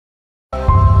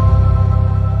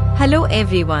Hello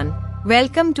everyone,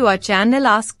 welcome to our channel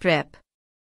Ask Prep.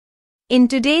 In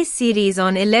today's series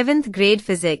on 11th grade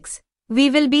physics,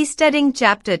 we will be studying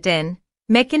chapter 10,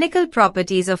 Mechanical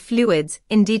Properties of Fluids,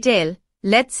 in detail.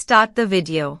 Let's start the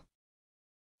video.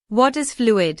 What is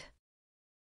fluid?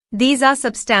 These are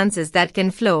substances that can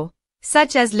flow,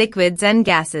 such as liquids and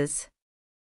gases.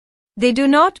 They do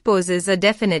not possess a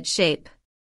definite shape.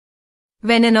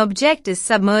 When an object is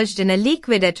submerged in a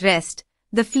liquid at rest,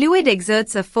 the fluid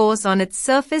exerts a force on its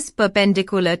surface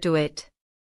perpendicular to it.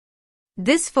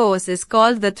 This force is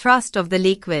called the thrust of the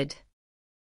liquid.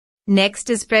 Next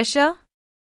is pressure.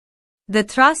 The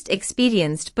thrust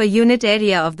experienced per unit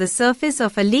area of the surface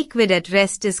of a liquid at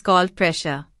rest is called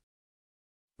pressure.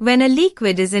 When a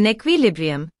liquid is in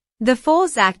equilibrium, the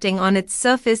force acting on its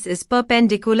surface is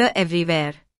perpendicular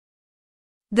everywhere.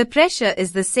 The pressure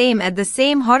is the same at the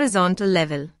same horizontal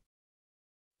level.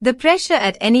 The pressure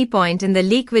at any point in the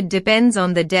liquid depends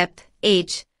on the depth,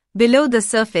 h, below the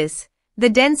surface, the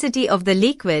density of the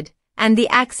liquid, and the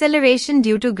acceleration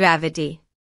due to gravity.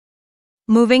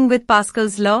 Moving with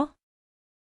Pascal's law?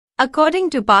 According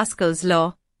to Pascal's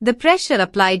law, the pressure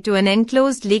applied to an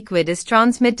enclosed liquid is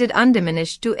transmitted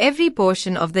undiminished to every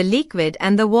portion of the liquid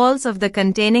and the walls of the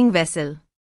containing vessel.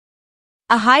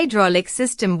 A hydraulic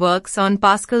system works on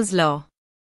Pascal's law.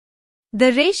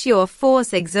 The ratio of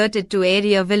force exerted to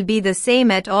area will be the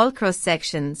same at all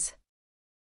cross-sections.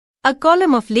 A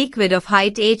column of liquid of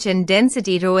height h and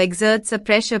density ρ exerts a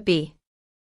pressure P.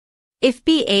 If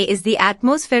Pa is the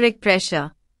atmospheric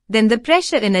pressure, then the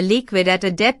pressure in a liquid at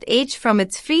a depth h from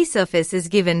its free surface is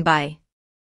given by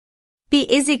P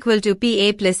is equal to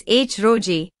Pa plus h ρ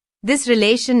g. This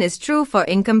relation is true for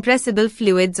incompressible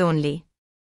fluids only.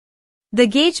 The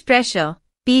gauge pressure,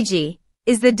 Pg,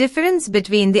 is the difference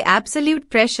between the absolute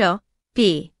pressure,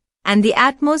 P, and the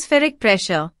atmospheric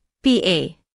pressure,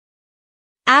 Pa.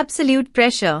 Absolute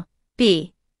pressure,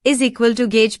 P, is equal to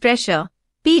gauge pressure,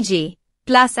 Pg,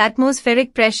 plus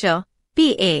atmospheric pressure,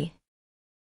 Pa.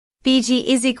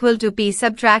 Pg is equal to P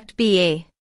subtract Pa.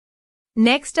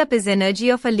 Next up is energy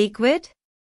of a liquid.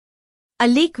 A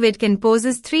liquid can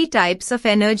possess three types of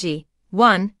energy: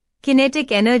 1.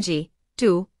 Kinetic energy,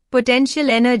 2. Potential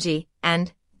energy,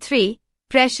 and 3.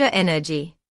 Pressure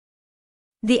energy.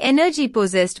 The energy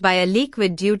possessed by a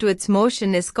liquid due to its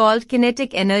motion is called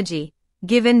kinetic energy,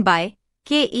 given by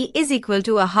Ke is equal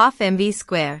to 1/2 mv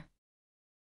square.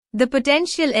 The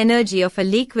potential energy of a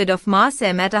liquid of mass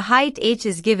m at a height h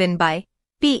is given by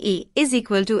Pe is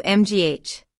equal to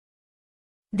mgh.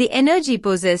 The energy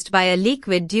possessed by a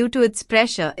liquid due to its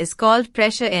pressure is called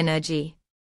pressure energy.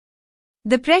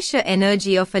 The pressure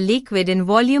energy of a liquid in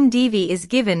volume dV is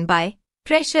given by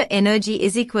pressure energy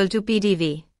is equal to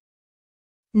PdV.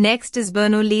 Next is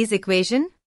Bernoulli's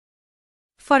equation.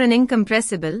 For an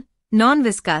incompressible,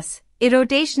 non-viscous,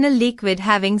 irrotational liquid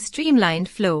having streamlined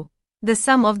flow, the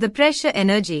sum of the pressure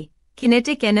energy,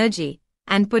 kinetic energy,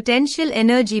 and potential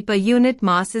energy per unit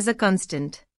mass is a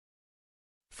constant.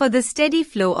 For the steady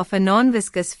flow of a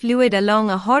non-viscous fluid along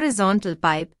a horizontal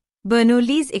pipe,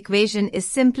 Bernoulli's equation is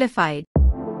simplified.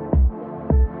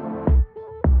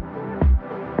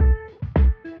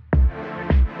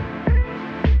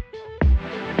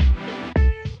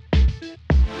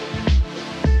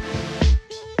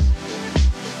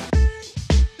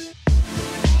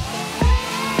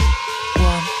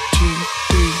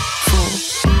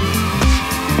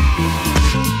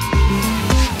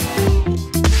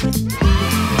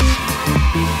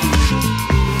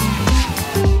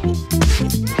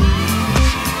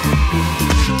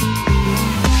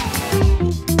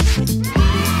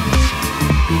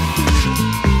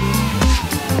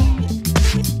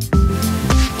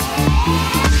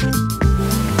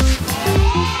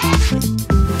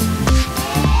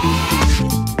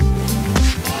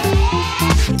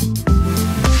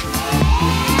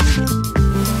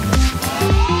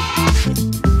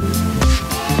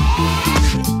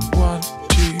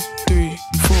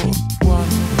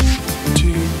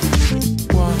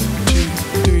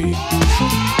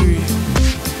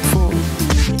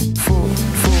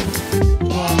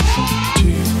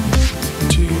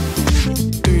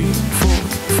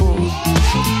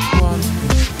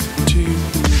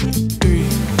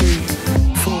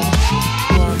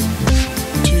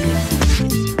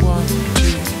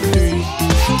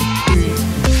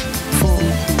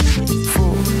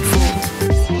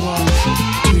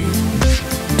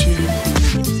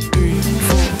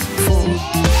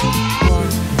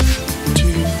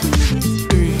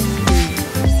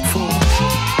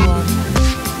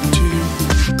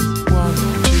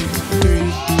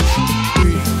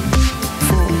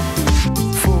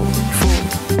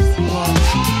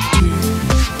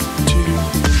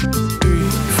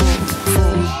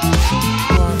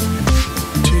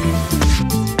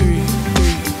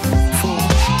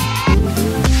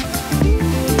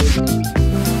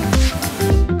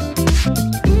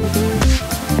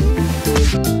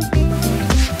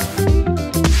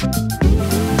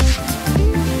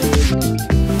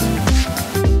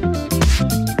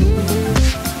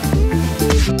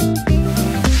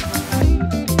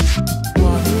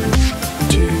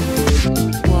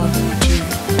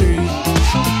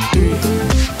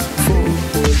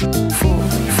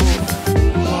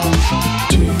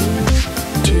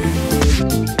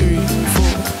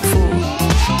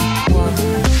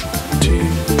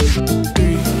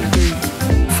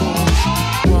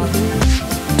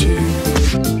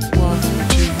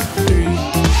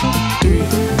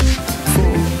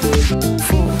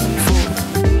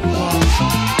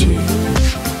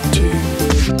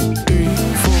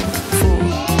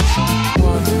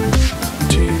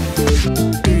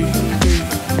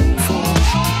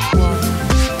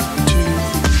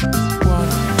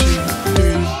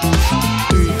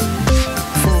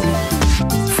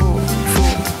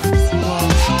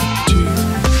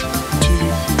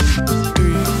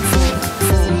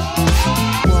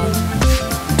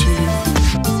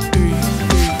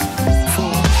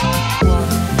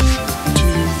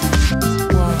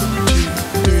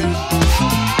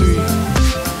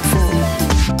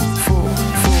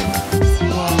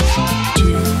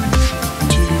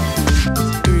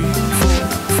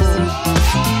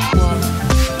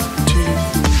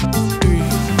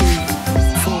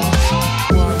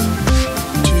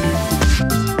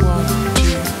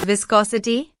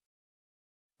 viscosity?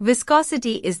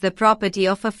 Viscosity is the property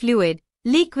of a fluid,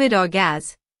 liquid or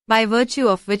gas, by virtue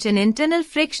of which an internal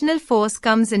frictional force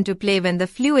comes into play when the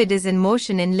fluid is in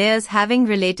motion in layers having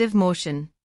relative motion.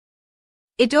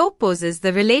 It opposes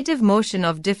the relative motion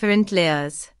of different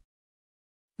layers.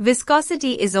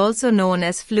 Viscosity is also known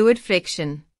as fluid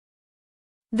friction.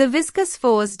 The viscous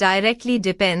force directly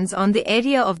depends on the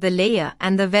area of the layer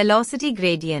and the velocity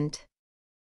gradient.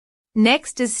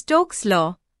 Next is Stokes'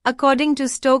 law. According to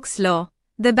Stokes' law,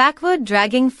 the backward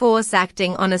dragging force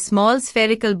acting on a small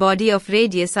spherical body of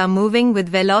radius r moving with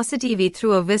velocity v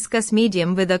through a viscous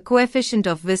medium with a coefficient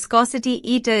of viscosity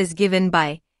eta is given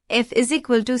by F is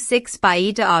equal to 6 pi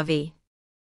eta rv.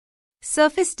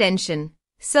 Surface tension.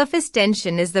 Surface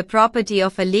tension is the property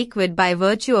of a liquid by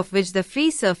virtue of which the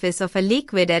free surface of a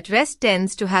liquid at rest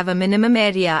tends to have a minimum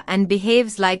area and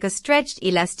behaves like a stretched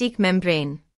elastic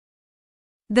membrane.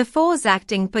 The force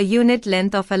acting per unit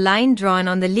length of a line drawn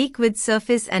on the liquid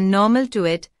surface and normal to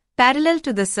it, parallel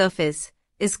to the surface,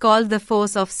 is called the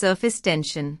force of surface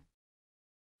tension.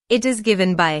 It is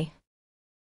given by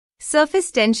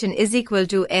surface tension is equal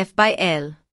to F by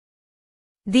L.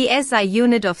 The SI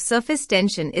unit of surface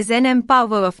tension is Nm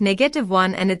power of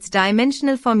 -1 and its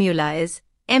dimensional formula is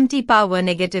mt power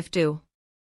 -2.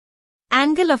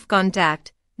 Angle of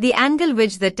contact. The angle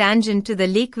which the tangent to the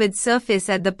liquid surface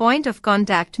at the point of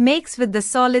contact makes with the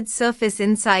solid surface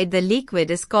inside the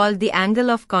liquid is called the angle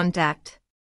of contact.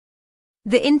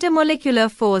 The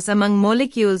intermolecular force among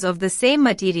molecules of the same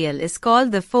material is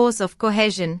called the force of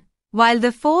cohesion, while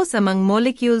the force among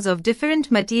molecules of different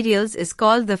materials is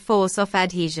called the force of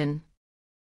adhesion.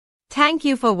 Thank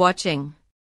you for watching.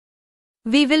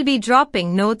 We will be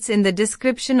dropping notes in the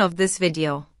description of this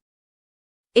video.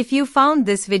 If you found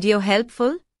this video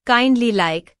helpful, kindly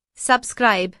like,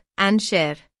 subscribe, and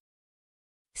share.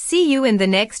 See you in the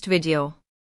next video.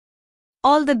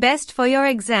 All the best for your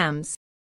exams.